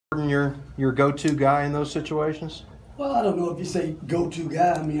your go-to guy in those situations? Well, I don't know if you say go-to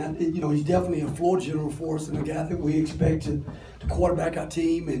guy. I mean, he's definitely a floor general for us and a guy that we expect to quarterback our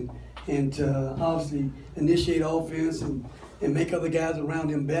team and to obviously initiate offense and make other guys around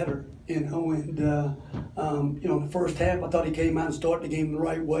him better. In the first half, I thought he came out and started the game the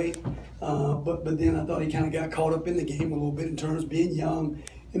right way, but then I thought he kind of got caught up in the game a little bit in terms of being young,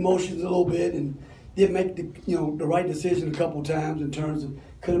 emotions a little bit, and did make the right decision a couple times in terms of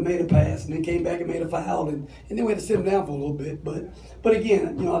could have made a pass and then came back and made a foul and then we had to sit him down for a little bit. But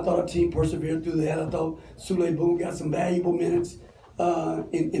again, I thought our team persevered through that. I thought Sule Boone got some valuable minutes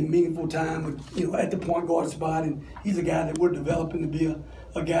in meaningful time, at the point guard spot, and he's a guy that we're developing to be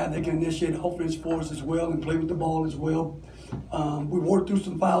a guy that can initiate offense for us as well and play with the ball as well. We worked through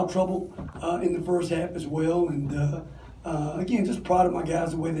some foul trouble in the first half as well, and again, just proud of my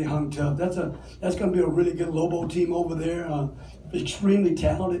guys the way they hung tough. That's going to be a really good Lobo team over there. Extremely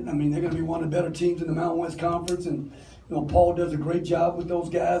talented. I mean, they're going to be one of the better teams in the Mountain West Conference, and Paul does a great job with those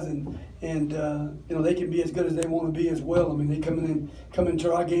guys, and they can be as good as they want to be as well. I mean, they come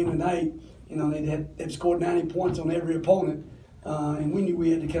into our game tonight. They've scored 90 points on every opponent, and we knew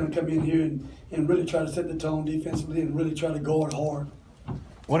we had to kind of come in here and really try to set the tone defensively and really try to guard hard.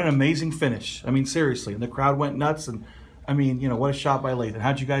 What an amazing finish! I mean, seriously, and the crowd went nuts. And I mean, what a shot by Lathan.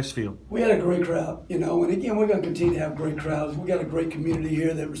 How'd you guys feel? We had a great crowd, and again, we're going to continue to have great crowds. We got a great community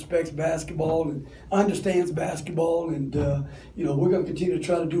here that respects basketball and understands basketball, and we're going to continue to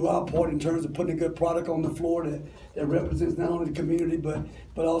try to do our part in terms of putting a good product on the floor that represents not only the community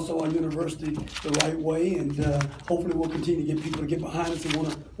but also our university the right way, and hopefully we'll continue to get people to get behind us and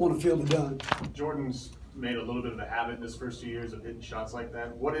want to feel the done. Jordan's made a little bit of a habit in his first 2 years of hitting shots like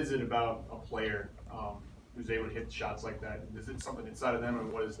that. What is it about a player who's able to hit shots like that? Is it something inside of them, or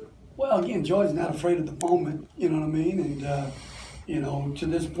what is it? Well, again, Jordan's not afraid of the moment, you know what I mean? And, to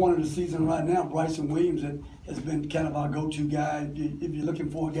this point of the season right now, Bryson Williams has been kind of our go-to guy. If you're looking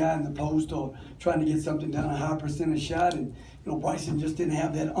for a guy in the post or trying to get something down a high percentage shot, and, Bryson just didn't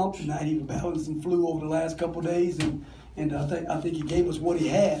have that ump tonight. He balanced and flew over the last couple of days, and I think he gave us what he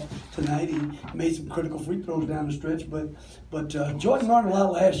had tonight. He made some critical free throws down the stretch, but Jordan learned a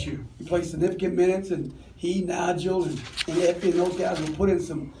lot last year. He played significant minutes, and he, Nigel, and Effie and those guys were put in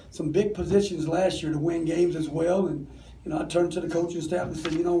some big positions last year to win games as well. And I turned to the coaching staff and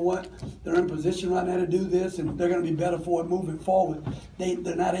said, you know what, they're in position right now to do this, and they're going to be better for it moving forward.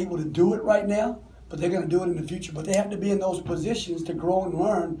 They're not able to do it right now, but they're going to do it in the future. But they have to be in those positions to grow and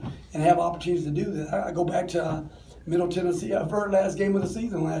learn and have opportunities to do that. I go back to Middle Tennessee, our very last game of the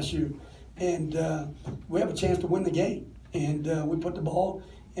season last year, and we have a chance to win the game. And we put the ball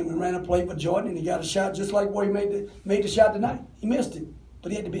and we ran a play for Jordan, and he got a shot just like where he made the shot tonight. He missed it,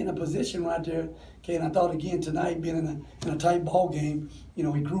 but he had to be in a position right there. Okay, and I thought again tonight, being in a tight ball game, he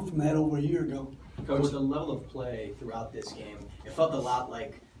grew from that over a year ago. Coach, the level of play throughout this game, it felt a lot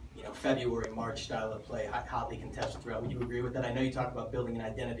like February, March style of play, hotly contested throughout. Would you agree with that? I know you talked about building an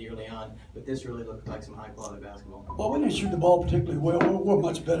identity early on, but this really looked like some high-quality basketball. Well, we didn't shoot the ball particularly well. We're a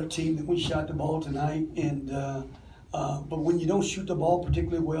much better team than we shot the ball tonight, and but when you don't shoot the ball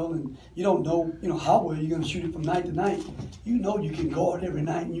particularly well, and you don't know, how well you're going to shoot it from night to night, you can guard every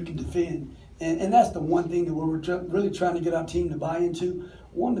night and you can defend, and that's the one thing that we're really trying to get our team to buy into.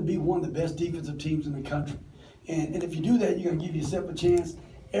 Want to be one of the best defensive teams in the country, and if you do that, you're going to give yourself a chance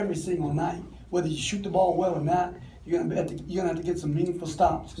every single night. Whether you shoot the ball well or not, you're gonna have to get some meaningful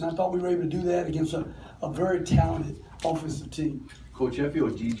stops. And I thought we were able to do that against a very talented offensive team. Coach, I feel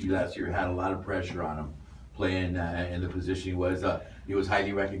Gigi last year had a lot of pressure on him playing in the position he was. He was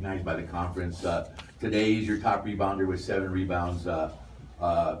highly recognized by the conference. Today he's your top rebounder with 7 rebounds,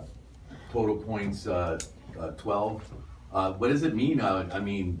 total points 12. What does it mean?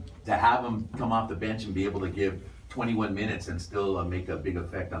 To have him come off the bench and be able to give 21 minutes and still make a big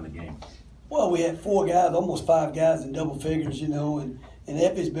effect on the game? Well, we had 4 guys, almost 5 guys in double figures, and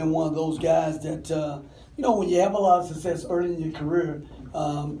Effie's been one of those guys that, when you have a lot of success early in your career,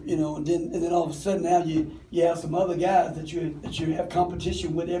 and then all of a sudden now you have some other guys that you have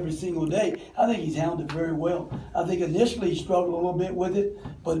competition with every single day. I think he's handled it very well. I think initially he struggled a little bit with it,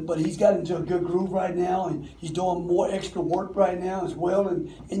 but he's got into a good groove right now, and he's doing more extra work right now as well, and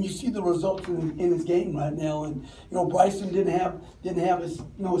you see the results in his game right now. And Bryson didn't have his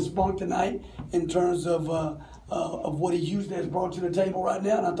his spunk tonight in terms of what he usually has brought to the table right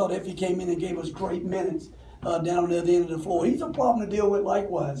now, and I thought Effie came in and gave us great minutes down there at the end of the floor. He's a problem to deal with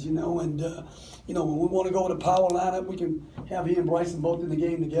likewise, and when we want to go with a power lineup, we can have he and Bryson both in the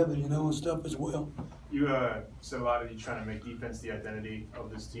game together, and stuff as well. You said a lot of you trying to make defense the identity of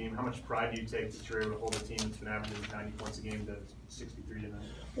this team. How much pride do you take that you're able to hold a team that's been averaging 90 points a game to 63 tonight?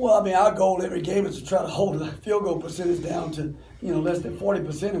 Well, I mean, our goal every game is to try to hold the field goal percentage down to, less than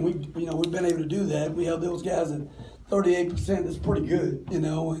 40%, and we've been able to do that. We held those guys at 38%. That's pretty good, and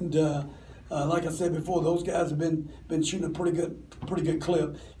like I said before, those guys have been shooting a pretty good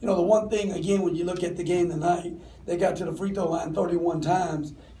clip. The one thing, again, when you look at the game tonight, they got to the free throw line 31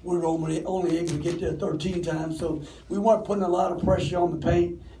 times. We were only able to get there 13 times, so we weren't putting a lot of pressure on the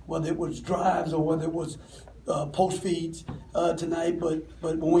paint, whether it was drives or whether it was post feeds tonight. But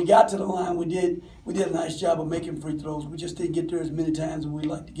when we got to the line, we did a nice job of making free throws. We just didn't get there as many times as we'd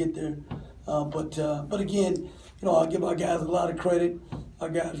like to get there. But again, I give our guys a lot of credit. Our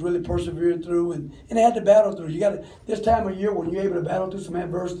guys really persevered through and they had to battle through. You got to, this time of year when you're able to battle through some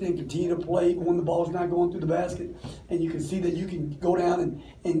adversity and continue to play when the ball's not going through the basket, and you can see that you can go down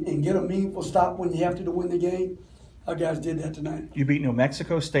and get a meaningful stop when you have to win the game. Our guys did that tonight. You beat New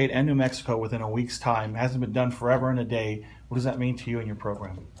Mexico State and New Mexico within a week's time. It hasn't been done forever and a day. What does that mean to you and your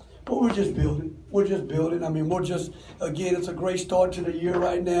program? But we're just building. I mean, again, it's a great start to the year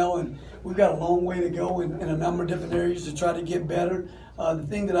right now, and we've got a long way to go in a number of different areas to try to get better. The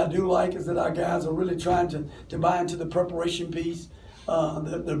thing that I do like is that our guys are really trying to buy into the preparation piece.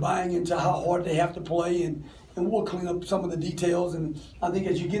 They're buying into how hard they have to play, and we'll clean up some of the details. And I think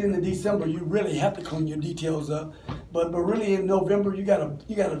as you get into December, you really have to clean your details up. But really in November, you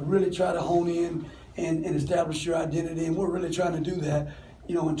gotta really try to hone in and establish your identity, and we're really trying to do that.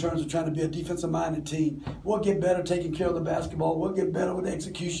 In terms of trying to be a defensive-minded team. We'll get better taking care of the basketball. We'll get better with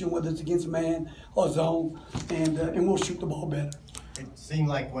execution, whether it's against man or zone, and we'll shoot the ball better. It seemed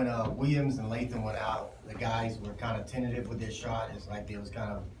like when Williams and Latham went out, the guys were kind of tentative with their shot. It's like they was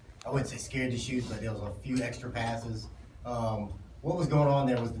kind of, I wouldn't say scared to shoot, but there was a few extra passes. What was going on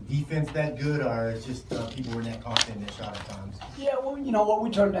there? Was the defense that good, or it's just people were not confident in their shot at times? Yeah, well, you know what? We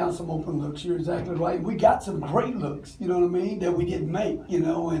turned down some open looks. You're exactly right. We got some great looks, you know what I mean, that we didn't make,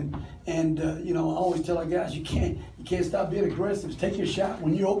 and I always tell our guys, you can't stop being aggressive. Take your shot.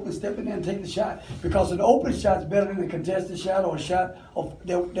 When you're open, step in there and take the shot, because an open shot's better than a contested shot or a shot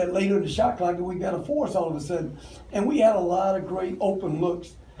that later in the shot clock that we got to force all of a sudden. And we had a lot of great open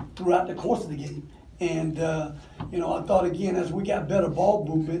looks throughout the course of the game. And, I thought, again, as we got better ball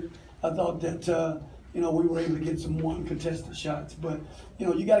movement, I thought that, we were able to get some more uncontested shots. But,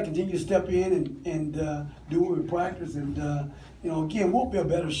 you got to continue to step in and do what we practice. And, again, we'll be a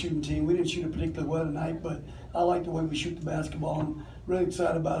better shooting team. We didn't shoot it particularly well tonight, but I like the way we shoot the basketball. I'm really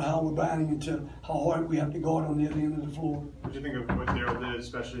excited about how we're buying into how hard we have to guard on the other end of the floor. What do you think of what Darryl did,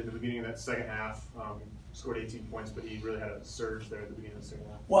 especially at the beginning of that second half? Scored 18 points, but he really had a surge there at the beginning of the second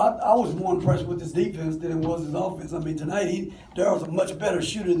half. Well, I was more impressed with his defense than it was his offense. I mean, tonight, Darryl's a much better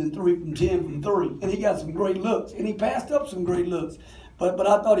shooter than 3 from 10 from 3. And he got some great looks. And he passed up some great looks. But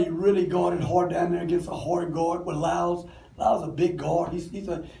I thought he really guarded hard down there against a hard guard with Lyles. Lyles a big guard. He's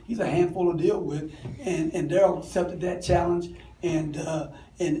a handful to deal with. And Darryl accepted that challenge and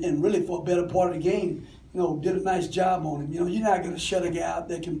really for a better part of the game, did a nice job on him. You're not going to shut a guy out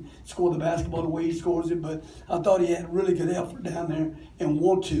that can score the basketball the way he scores it, but I thought he had really good effort down there and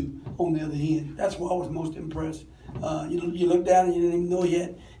want to on the other end. That's why I was most impressed. You look down and you didn't even know he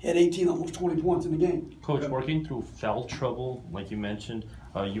had 18, almost 20 points in the game. Coach, working through foul trouble, like you mentioned,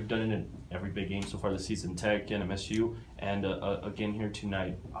 you've done it in every big game so far this season, Tech and MSU, and again here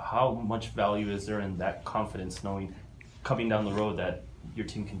tonight. How much value is there in that confidence, knowing coming down the road that your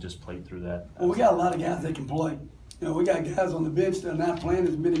team can just play through that? Well, we got a lot of guys that can play. We got guys on the bench that are not playing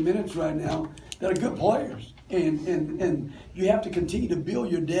as many minutes right now that are good players. And you have to continue to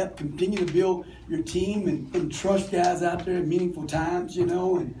build your depth, continue to build your team, and trust guys out there at meaningful times,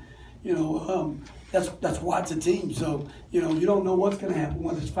 that's why it's a team. So, you don't know what's going to happen.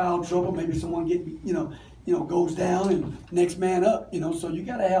 Whether it's foul trouble, maybe someone goes down and next man up. So you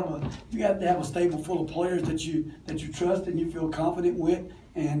got to have a stable full of players that you trust and you feel confident with.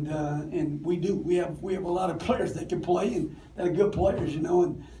 And we do. We have a lot of players that can play and that are good players, and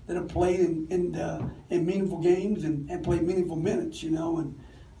that have played in meaningful games and played meaningful minutes,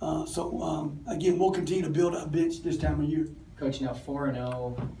 So again, we'll continue to build our bench this time of year. Coach, now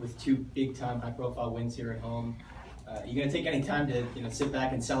 4-0 with 2 big-time high-profile wins here at home. You gonna take any time to sit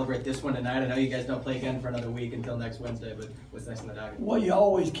back and celebrate this one tonight? I know you guys don't play again for another week until next Wednesday, but what's next in the docket? Well, you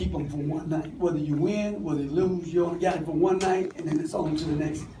always keep them for one night. Whether you win, whether you lose, you only got it for one night, and then it's on to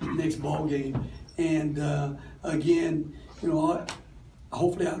the next ball game. And again,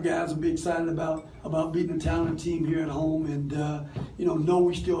 hopefully our guys will be excited about beating a talented team here at home, and know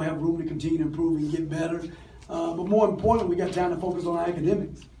we still have room to continue to improve and get better. But more importantly, we got time to focus on our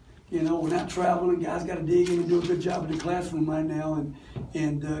academics. You know, we're not traveling. Guys got to dig in and do a good job in the classroom right now,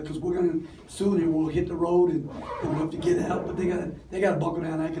 and because we're gonna soon here we'll hit the road and we'll have to get out. But they got to buckle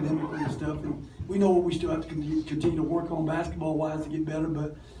down academically and stuff. And we know we still have to continue to work on basketball wise to get better.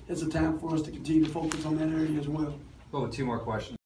 But it's a time for us to continue to focus on that area as well. Well, with 2 more questions.